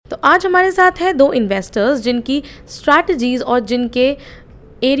आज हमारे साथ है दो इन्वेस्टर्स जिनकी स्ट्रैटेजीज और जिनके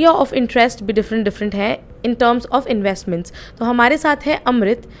एरिया ऑफ इंटरेस्ट भी डिफरेंट है इन टर्म्स ऑफ इन्वेस्टमेंट्स। तो हमारे साथ है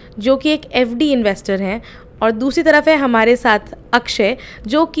अमृत जो कि एक एफडी इन्वेस्टर हैं, और दूसरी तरफ है हमारे साथ अक्षय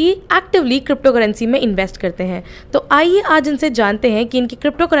जो कि एक्टिवली क्रिप्टो करेंसी में इन्वेस्ट करते हैं। तो आइए आज इनसे जानते हैं कि इनकी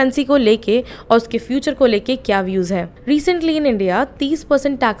क्रिप्टो करेंसी को लेके और उसके फ्यूचर को लेके क्या व्यूज़ हैं। रिसेंटली इन इंडिया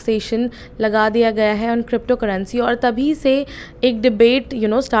 30% टैक्सेशन लगा दिया गया है ऑन क्रिप्टो करेंसी, और तभी से एक डिबेट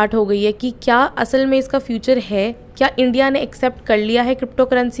स्टार्ट हो गई है कि क्या असल में इसका फ्यूचर है, क्या इंडिया ने एक्सेप्ट कर लिया है क्रिप्टो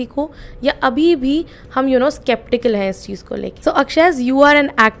करेंसी को, या अभी भी हम स्केप्टिकल हैं इस चीज़ को लेकर। सो Akshay, you are an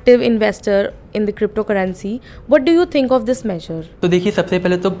active investor in the crypto currency, what do you think of this major? तो देखिए, सबसे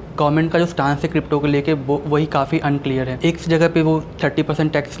पहले तो गवर्नमेंट का जो स्टांस है क्रिप्टो को लेके वही काफ़ी अनक्लियर है। एक जगह पे वो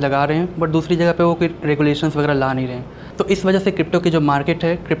 30% टैक्स लगा रहे हैं, बट दूसरी जगह पे वो कोई रेगुलेशंस वगैरह ला नहीं रहे हैं। तो इस वजह से क्रिप्टो के जो मार्केट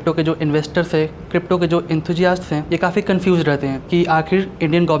है, क्रिप्टो के जो इन्वेस्टर्स है, क्रिप्टो के जो एंथुजियास्ट्स हैं, ये काफ़ी कंफ्यूज रहते हैं कि आखिर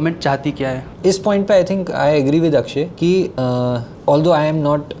इंडियन गवर्नमेंट चाहती क्या है। इस पॉइंट पे I think I agree with Akshay कि although I am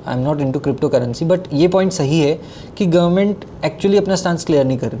not into crypto currency, but ये पॉइंट सही है कि गवर्नमेंट एक्चुअली अपना स्टांस क्लियर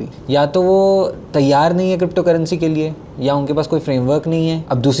नहीं कर रही। या तो वो तैयार नहीं है क्रिप्टो करेंसी के लिए, या उनके पास कोई फ्रेमवर्क नहीं है।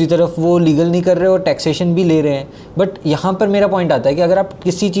 अब दूसरी तरफ वो लीगल नहीं कर रहे और टैक्सेशन भी ले रहे हैं। बट यहाँ पर मेरा पॉइंट आता है कि अगर आप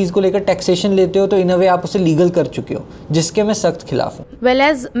किसी चीज़ को लेकर टैक्सेशन लेते हो तो इन अ वे आप उसे लीगल कर चुके हो, जिसके मैं सख्त खिलाफ हूँ। Well,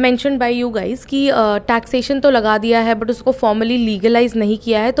 as mentioned bye you guys कि टैक्सेशन तो लगा दिया है बट उसको फॉर्मली लीगलाइज नहीं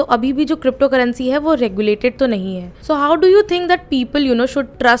किया है, तो अभी भी जो क्रिप्टो करेंसी है वो रेगुलेटेड तो नहीं है। So how do you think that people should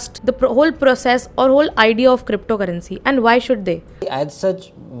trust the whole process और whole idea of crypto currency, and why should they? As such,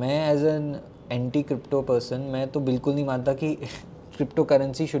 मैं as an anti crypto person, मैं तो बिल्कुल नहीं मानता कि crypto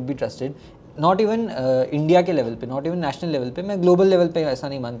currency should be trusted. Not even India के level पे, नॉट इवन नेशनल लेवल पे, मैं ग्लोबल लेवल पे ऐसा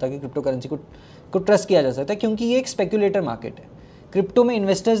नहीं मानता कि क्रिप्टो करेंसी को ट्रस्ट किया जा सकता है, क्योंकि ये एक स्पेकुलेटर मार्केट है। क्रिप्टो में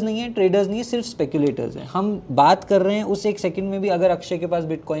इन्वेस्टर्स नहीं है, ट्रेडर्स नहीं है, सिर्फ स्पेकुलेटर्स हैं। हम बात कर रहे हैं उस एक सेकंड में भी अगर अक्षय के पास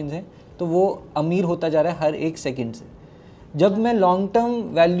बिटकॉइंस हैं तो वो अमीर होता जा रहा है हर एक सेकंड से। जब मैं लॉन्ग टर्म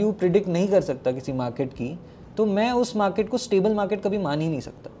वैल्यू प्रिडिक्ट नहीं कर सकता किसी मार्केट की, तो मैं उस मार्केट को स्टेबल मार्केट कभी मान ही नहीं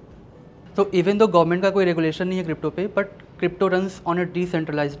सकता। तो इवन दो गवर्नमेंट का कोई रेगुलेशन नहीं है क्रिप्टो पे, but crypto runs on a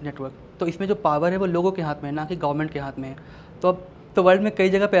decentralised network. तो इसमें जो पावर है वो लोगों के हाथ में है, ना कि गवर्नमेंट के हाथ में है। तो अब तो वर्ल्ड में कई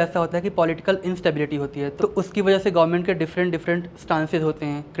जगह पे ऐसा होता है कि पॉलिटिकल इंस्टेबिलिटी होती है, तो उसकी वजह से गवर्नमेंट के डिफरेंट स्टांसेस होते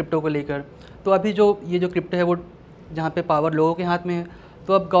हैं क्रिप्टो को लेकर। तो अभी जो क्रिप्टो है वो जहाँ पे पावर लोगों के हाथ में है,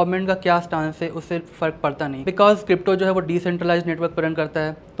 तो अब गवर्नमेंट का क्या स्टांस है उससे फ़र्क पड़ता नहीं, बिकॉज क्रिप्टो जो है वो डिसेंट्रलाइज्ड नेटवर्क पर रन करता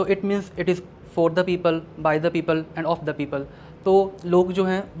है। तो it means it is for the people, by the people end of the people. तो लोग जो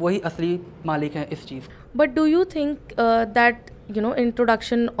हैं वही असली मालिक हैं इस चीज़। But do you think that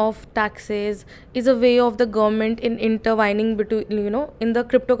introduction of taxes is a way of the government in intertwining between in the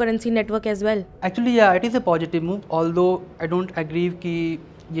cryptocurrency network as well? Actually yeah, it is a positive move, although I don't agree कि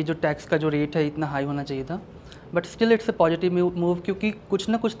ये जो tax का जो rate है इतना high होना चाहिए था, but still it's a positive move, क्योंकि कुछ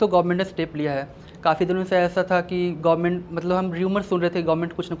ना कुछ तो गवर्नमेंट ने स्टेप लिया है। काफ़ी दिनों से ऐसा था कि गवर्नमेंट, मतलब हम र्यूमर सुन रहे थे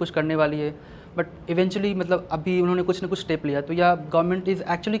गवर्नमेंट कुछ ना कुछ करने वाली है, बट इवेंचुअली मतलब अभी उन्होंने कुछ ना कुछ स्टेप लिया। तो या government is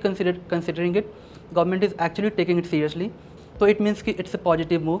actually considering it, government is actually taking it seriously. तो इट मीन्स कि it's a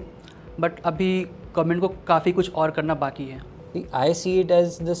positive move, but अभी गवर्नमेंट को काफ़ी कुछ और करना बाकी है। I see it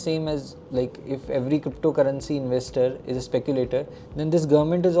as the same as, like, if every cryptocurrency investor is a speculator, then this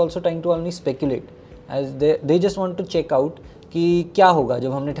government is also trying to only speculate, as they just want to check out कि क्या होगा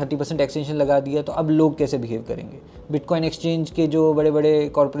जब हमने 30% extension लगा दिया, तो अब लोग कैसे बिहेव करेंगे। बिटकॉइन एक्सचेंज के जो बड़े बड़े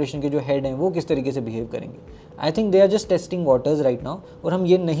कॉरपोरेशन के जो हेड हैं वो किस तरीके से बिहेव करेंगे। I think they are just testing waters right now, और हम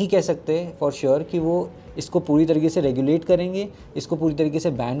ये नहीं कह सकते फॉर श्योर कि वो इसको पूरी तरीके से रेगुलेट करेंगे, इसको पूरी तरीके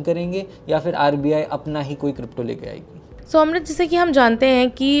से बैन करेंगे, या फिर RBI अपना ही कोई क्रिप्टो लेके आएगी। सो अमृत, जैसे कि हम जानते हैं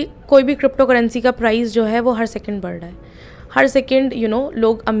कि कोई भी क्रिप्टो करेंसी का प्राइस जो है वो हर सेकंड बढ़ रहा है, हर सेकंड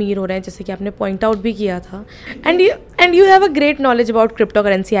लोग अमीर हो रहे हैं, जैसे कि आपने पॉइंट आउट भी किया था। And you have a great knowledge about crypto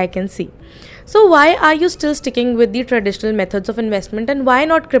currency, I can C. So why are you still sticking with the traditional methods of investment, and why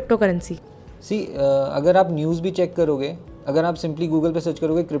not crypto currency? सी, अगर आप news भी check करोगे, अगर आप simply Google पे search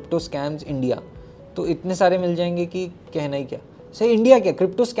करोगे crypto scams India, तो इतने सारे मिल जाएंगे कि कहना ही क्या। सही, इंडिया क्या,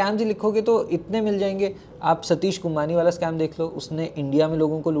 क्रिप्टो स्कैम्स ही लिखोगे तो इतने मिल जाएंगे। आप सतीश कुमानी वाला स्कैम देख लो, उसने इंडिया में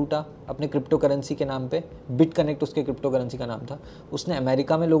लोगों को लूटा अपने क्रिप्टो करेंसी के नाम पे। बिट कनेक्ट उसके क्रिप्टो करेंसी का नाम था। उसने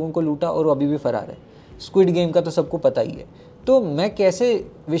अमेरिका में लोगों को लूटा और वो अभी भी फरार है। स्क्विड गेम का तो सबको पता ही है। तो मैं कैसे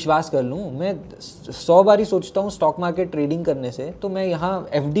विश्वास कर लूँ? मैं 100 बार ही सोचता हूँ स्टॉक मार्केट ट्रेडिंग करने से, तो मैं यहाँ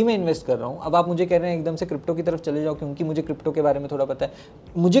FD में इन्वेस्ट कर रहा हूँ। अब आप मुझे कह रहे हैं एकदम से क्रिप्टो की तरफ चले जाओ, क्योंकि मुझे क्रिप्टो के बारे में थोड़ा पता है।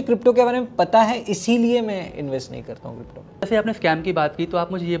 मुझे क्रिप्टो के बारे में पता है, इसीलिए मैं इन्वेस्ट नहीं करता हूँ क्रिप्टो में। जैसे आपने स्कैम की बात की, तो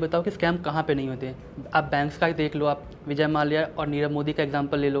आप मुझे ये बताओ कि स्कैम कहाँ पे नहीं होते। आप बैंक्स का देख लो, आप विजय माल्या और नीरव मोदी का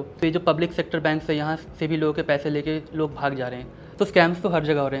एग्जांपल ले लो। तो ये जो पब्लिक सेक्टर बैंक है, यहाँ से भी लोगों के पैसे लेके लोग भाग जा रहे हैं। तो स्कैम्स तो हर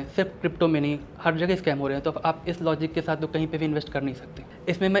जगह हो रहे हैं, सिर्फ क्रिप्टो में नहीं, हर जगह स्कैम हो रहे हैं। तो आप इस लॉजिक के साथ तो कहीं पे भी इन्वेस्ट कर नहीं सकते।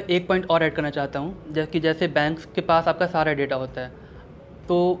 इसमें मैं एक पॉइंट और ऐड करना चाहता हूँ, जैसे बैंक्स के पास आपका सारा डेटा होता है,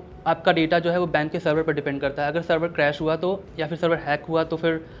 तो आपका डेटा जो है वो बैंक के सर्वर पर डिपेंड करता है। अगर सर्वर क्रैश हुआ तो, या फिर सर्वर हैक हुआ तो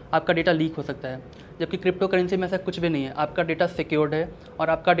फिर आपका डेटा लीक हो सकता है। जबकि क्रिप्टो करेंसी में ऐसा कुछ भी नहीं है, आपका डेटा सिक्योर्ड है और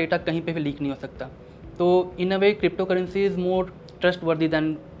आपका डेटा कहीं पे भी लीक नहीं हो सकता। तो in a way cryptocurrency is more trustworthy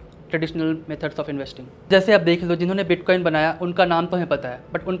than traditional methods of investing. जैसे आप देख लो, जिन्होंने बिटकॉइन बनाया उनका नाम तो हमें पता है,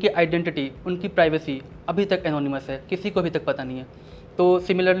 बट उनकी आइडेंटिटी, उनकी प्राइवेसी अभी तक एनोनिमस है, किसी को अभी तक पता नहीं है। तो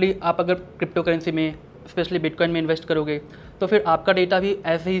सिमिलरली आप अगर क्रिप्टो करेंसी में, स्पेशली बिटकॉइन में इन्वेस्ट करोगे तो फिर आपका डेटा भी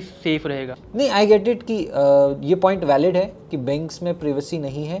ऐसे ही सेफ रहेगा। नहीं, आई गेट इट कि ये पॉइंट वैलिड है कि बैंक्स में प्रिवेसी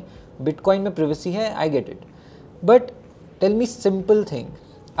नहीं है, बिटकॉइन में प्रिवेसी है, I get it. But tell me simple thing,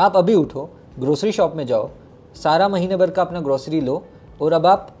 आप अभी उठो, ग्रोसरी शॉप में जाओ, सारा महीने भर का अपना ग्रोसरी लो और अब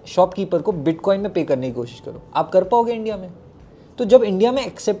आप शॉपकीपर को बिटकॉइन में पे करने की कोशिश करो, आप कर पाओगे इंडिया में? तो जब इंडिया में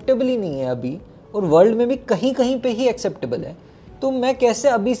एक्सेप्टेबल ही नहीं है अभी, और वर्ल्ड में भी कहीं कहीं पे ही एक्सेप्टेबल है, तो मैं कैसे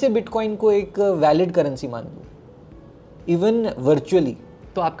अभी से बिटकॉइन को एक वैलिड करेंसी मान लूँ, इवन वर्चुअली?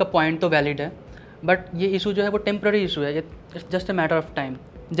 तो आपका पॉइंट तो वैलिड है, बट ये इशू जो है वो टेम्प्ररी इशू है, it's just a matter of time.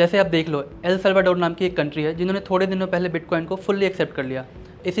 जैसे आप देख लो, एल सल्वाडोर नाम की एक कंट्री है जिन्होंने थोड़े दिनों पहले बिटकॉइन को फुल्ली एक्सेप्ट कर लिया।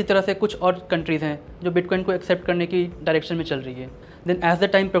 इसी तरह से कुछ और कंट्रीज़ हैं जो बिटकॉइन को एक्सेप्ट करने की डायरेक्शन में चल रही है। Then as the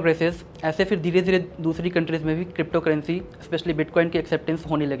time progresses, ऐसे फिर धीरे धीरे दूसरी कंट्रीज़ में भी क्रिप्टो करेंसी, स्पेशली बिटकॉइन की एक्सेप्टेंस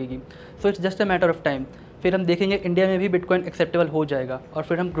होने लगेगी। So it's just a matter of time. फिर हम देखेंगे इंडिया में भी बिटकॉइन एक्सेप्टेबल हो जाएगा और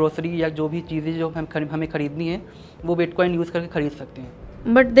फिर हम ग्रोसरी या जो भी चीज़ें जो हमें खरीदनी है वो बिटकॉइन यूज़ करके खरीद सकते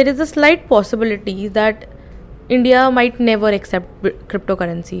हैं। But there is a slight possibility that India might never accept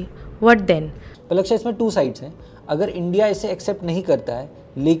cryptocurrency. What then? Plaksha, इसमें टू साइड्स हैं। अगर इंडिया इसे एक्सेप्ट नहीं करता है,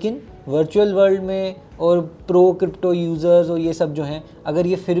 लेकिन वर्चुअल वर्ल्ड में और प्रो क्रिप्टो यूज़र्स और ये सब जो हैं, अगर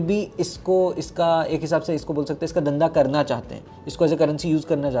ये फिर भी इसका एक हिसाब से इसको बोल सकते हैं, इसका धंधा करना चाहते हैं, इसको एज ए करेंसी यूज़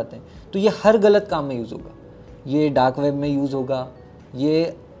करना चाहते हैं, तो ये हर गलत काम में यूज़ होगा। ये डार्क वेब में यूज़ होगा,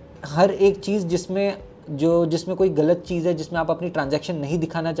 ये हर एक चीज़ जिसमें कोई गलत चीज़ है, जिसमें आप अपनी ट्रांजैक्शन नहीं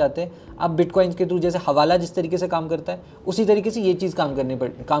दिखाना चाहते, आप बिटकॉइंस के थ्रू, जैसे हवाला जिस तरीके से काम करता है उसी तरीके से ये चीज़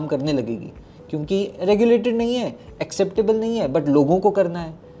काम करने लगेगी, क्योंकि रेगुलेटेड नहीं है, एक्सेप्टेबल नहीं है, बट लोगों को करना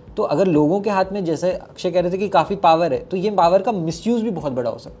है। तो अगर लोगों के हाथ में, जैसे अक्षय कह रहे थे कि काफ़ी पावर है, तो ये पावर का मिसयूज़ भी बहुत बड़ा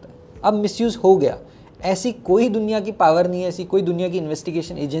हो सकता है। अब मिसयूज़ हो गया, ऐसी कोई दुनिया की पावर नहीं है, ऐसी कोई दुनिया की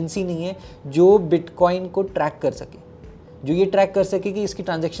इन्वेस्टिगेशन एजेंसी नहीं है जो बिटकॉइन को ट्रैक कर सके, जो ये ट्रैक कर सके कि इसकी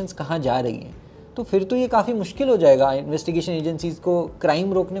ट्रांजैक्शंस कहाँ जा रही हैं। तो फिर तो ये काफ़ी मुश्किल हो जाएगा इन्वेस्टिगेशन एजेंसीज़ को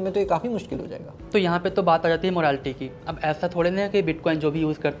क्राइम रोकने में, तो ये काफ़ी मुश्किल हो जाएगा। तो यहाँ पे तो बात आ जाती है मोरालिटी की। अब ऐसा थोड़े ना है कि बिटकॉइन जो भी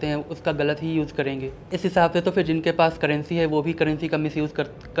यूज़ करते हैं उसका गलत ही यूज़ करेंगे। इस हिसाब से तो फिर जिनके पास करेंसी है वो भी करेंसी का मिसयूज़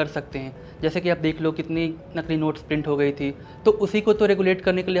कर सकते हैं। जैसे कि आप देख लो, कितनी नकली नोट्स प्रिंट हो गई थी, तो उसी को तो रेगुलेट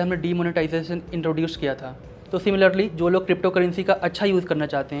करने के लिए हमने डीमोनेटाइजेशन इंट्रोड्यूस किया था। तो सिमिलरली जो लोग क्रिप्टो करेंसी का अच्छा यूज़ करना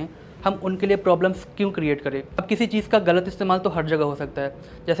चाहते हैं, हम उनके लिए प्रॉब्लम्स क्यों क्रिएट करें। अब किसी चीज़ का गलत इस्तेमाल तो हर जगह हो सकता है।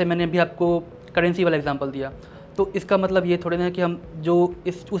 जैसे मैंने अभी आपको करेंसी वाला एग्जांपल दिया, तो इसका मतलब ये थोड़े ना है कि हम जो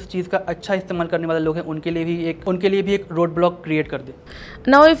उस चीज़ का अच्छा इस्तेमाल करने वाले लोग हैं उनके लिए भी एक रोड ब्लॉक क्रिएट कर दे।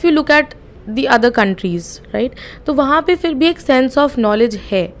 Now if you look at the other countries, right, तो वहाँ पे फिर भी एक सेंस ऑफ नॉलेज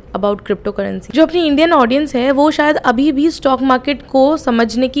है अबाउट क्रिप्टो करेंसी। जो अपनी इंडियन ऑडियंस है वो शायद अभी भी स्टॉक मार्केट को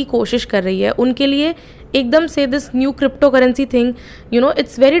समझने की कोशिश कर रही है। उनके लिए एकदम से this new cryptocurrency thing, you know,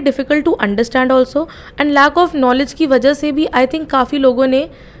 it's very difficult to understand also, and lack of knowledge की वजह से भी आई थिंक काफ़ी लोगों ने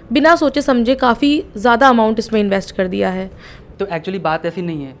बिना सोचे समझे काफ़ी ज़्यादा अमाउंट इसमें इन्वेस्ट कर दिया है। तो एक्चुअली बात ऐसी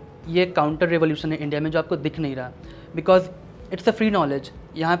नहीं है, ये काउंटर रेवोल्यूशन है इंडिया में जो आपको दिख नहीं रहा, because it's a free knowledge.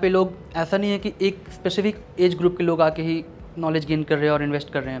 यहाँ पे लोग, ऐसा नहीं है कि एक स्पेसिफिक एज ग्रुप के लोग आके ही नॉलेज गेन कर रहे हैं और इन्वेस्ट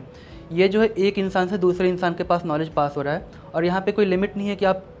कर रहे हैं। ये जो है एक इंसान से दूसरे इंसान के पास नॉलेज पास हो रहा है, और यहाँ पे कोई लिमिट नहीं है कि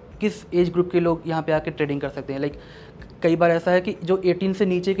आप किस एज ग्रुप के लोग यहाँ पे आके ट्रेडिंग कर सकते हैं। लाइक कई बार ऐसा है कि जो 18 से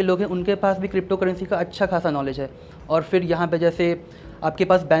नीचे के लोग हैं उनके पास भी क्रिप्टो करेंसी का अच्छा खासा नॉलेज है। और फिर यहाँ पे जैसे आपके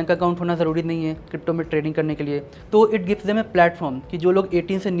पास बैंक अकाउंट होना ज़रूरी नहीं है क्रिप्टो में ट्रेडिंग करने के लिए, तो it gives them a platform कि जो लोग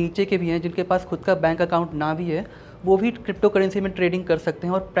 18 से नीचे के भी हैं, जिनके पास खुद का बैंक अकाउंट ना भी है, वो भी क्रिप्टो करेंसी में ट्रेडिंग कर सकते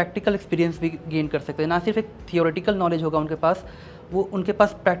हैं और प्रैक्टिकल एक्सपीरियंस भी गेन कर सकते हैं। ना सिर्फ एक थियोरेटिकल नॉलेज होगा उनके पास, वो उनके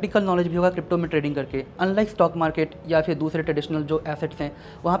पास प्रैक्टिकल नॉलेज भी होगा क्रिप्टो में ट्रेडिंग करके। अनलाइक स्टॉक मार्केट या फिर दूसरे ट्रेडिशनल जो एसेट्स हैं,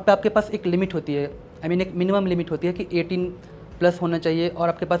 वहाँ पे आपके पास एक लिमिट होती है, एक मिनिमम लिमिट होती है कि 18 प्लस होना चाहिए और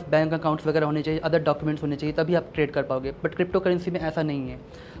आपके पास बैंक अकाउंट्स वगैरह होने चाहिए, अदर डॉक्यूमेंट्स होने चाहिए, तभी आप ट्रेड कर पाओगे। बट क्रिप्टो करेंसी में ऐसा नहीं है।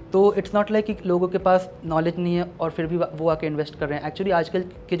 तो इट्स नॉट लाइक कि लोगों के पास नॉलेज नहीं है और फिर भी वो आके इन्वेस्ट कर रहे हैं। एक्चुअली आजकल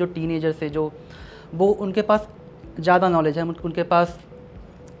के जो टीनेजर्स है, जो वो उनके पास ज़्यादा नॉलेज है, उनके पास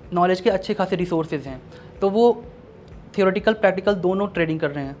नॉलेज के अच्छे खासे रिसोर्सेज हैं, तो वो थियोरेटिकल प्रैक्टिकल दोनों ट्रेडिंग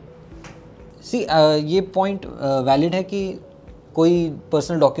कर रहे हैं। ये पॉइंट वैलिड है कि कोई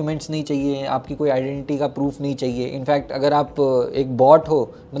पर्सनल डॉक्यूमेंट्स नहीं चाहिए, आपकी कोई आइडेंटिटी का प्रूफ नहीं चाहिए। इनफैक्ट अगर आप एक बॉट हो,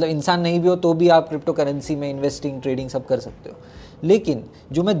 मतलब इंसान नहीं भी हो, तो भी आप क्रिप्टो करेंसी में इन्वेस्टिंग ट्रेडिंग सब कर सकते हो। लेकिन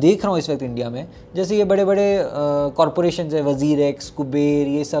जो मैं देख रहा हूँ इस वक्त इंडिया में, जैसे ये बड़े बड़े कॉरपोरेशन है, वजीर एक्स, कुबेर,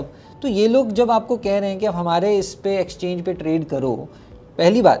 ये सब, तो ये लोग जब आपको कह रहे हैं कि आप हमारे इस पे एक्सचेंज पे ट्रेड करो,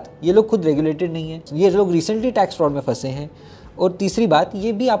 पहली बात ये लोग खुद रेगुलेटेड नहीं है, ये लोग रिसेंटली टैक्स फ्रॉड में फंसे हैं, और तीसरी बात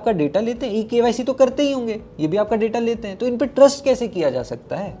ये भी आपका डेटा लेते हैं, KYC तो करते ही होंगे, ये भी आपका डेटा लेते हैं, तो इन पे ट्रस्ट कैसे किया जा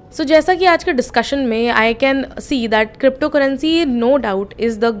सकता है? सो जैसा कि आज के डिस्कशन में I can see that cryptocurrency no doubt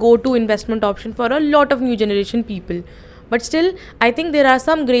is the go to investment option for a lot of new generation people, but still I think there are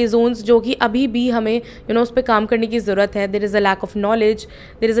some grey zones जो कि अभी भी हमें उस पर काम करने की ज़रूरत है। There is a lack of knowledge,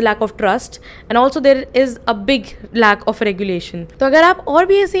 there is a lack of trust, and also there is a big lack of regulation. तो अगर आप और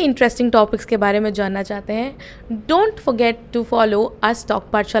भी ऐसे इंटरेस्टिंग टॉपिक्स के बारे में जानना चाहते हैं, don't forget to follow our stock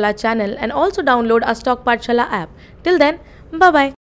Pathshala channel and also download our stock Pathshala app. Till then, bye bye.